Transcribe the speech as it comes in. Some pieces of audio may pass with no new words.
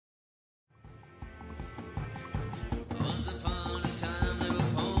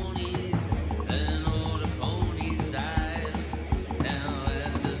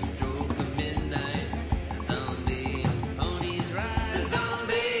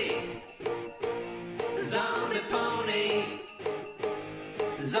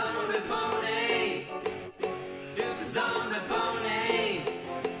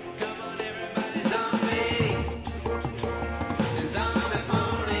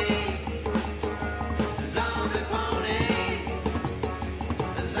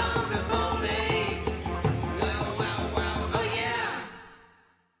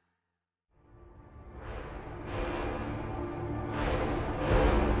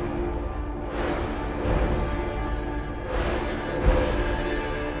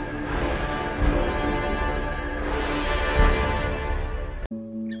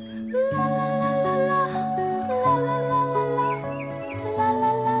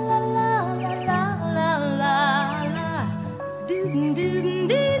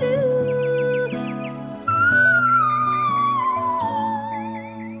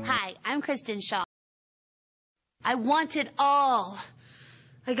Kristen Schaal. I want it all.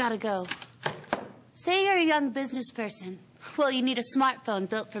 I gotta go. Say you're a young business person. Well, you need a smartphone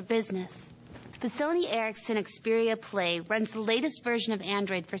built for business. The Sony Ericsson Xperia Play runs the latest version of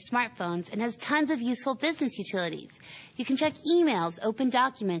Android for smartphones and has tons of useful business utilities. You can check emails, open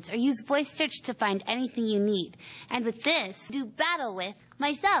documents, or use voice search to find anything you need. And with this, do battle with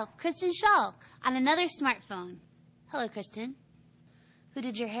myself, Kristen Schaal, on another smartphone. Hello, Kristen. Who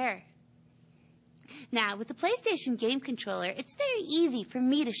did your hair? Now, with the PlayStation game controller, it's very easy for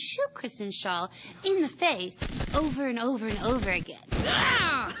me to shoot Kristen Schaal in the face over and over and over again.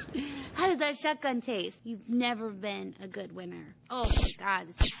 Ah! How does that shotgun taste? You've never been a good winner. Oh my God,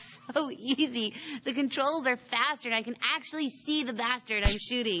 this is so easy. The controls are faster and I can actually see the bastard I'm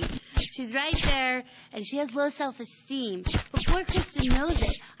shooting. She's right there and she has low self-esteem. Before Kristen knows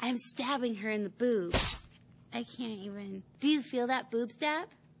it, I am stabbing her in the boob. I can't even. Do you feel that boob stab?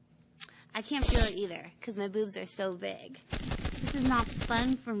 I can't feel it either, because my boobs are so big. This is not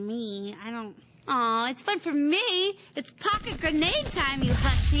fun for me. Aw, it's fun for me. It's pocket grenade time, you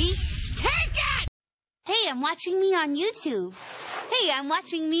hussy. Take it! Hey, I'm watching me on YouTube. Hey, I'm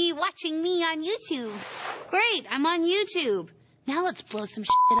watching me on YouTube. Great, I'm on YouTube. Now let's blow some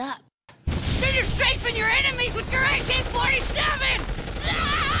shit up. Then you're strafing your enemies with your AK-47!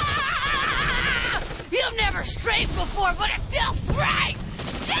 Ah! You've never strafed before, but it feels great!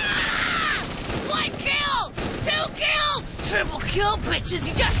 Ah! 1 kill! 2 kills! Triple kill, bitches!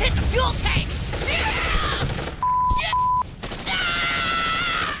 You just hit the fuel tank!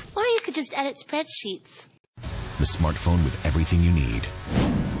 Or you could just edit spreadsheets. The smartphone with everything you need.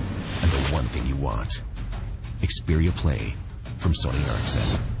 And the one thing you want. Xperia Play from Sony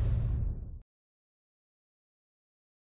Ericsson.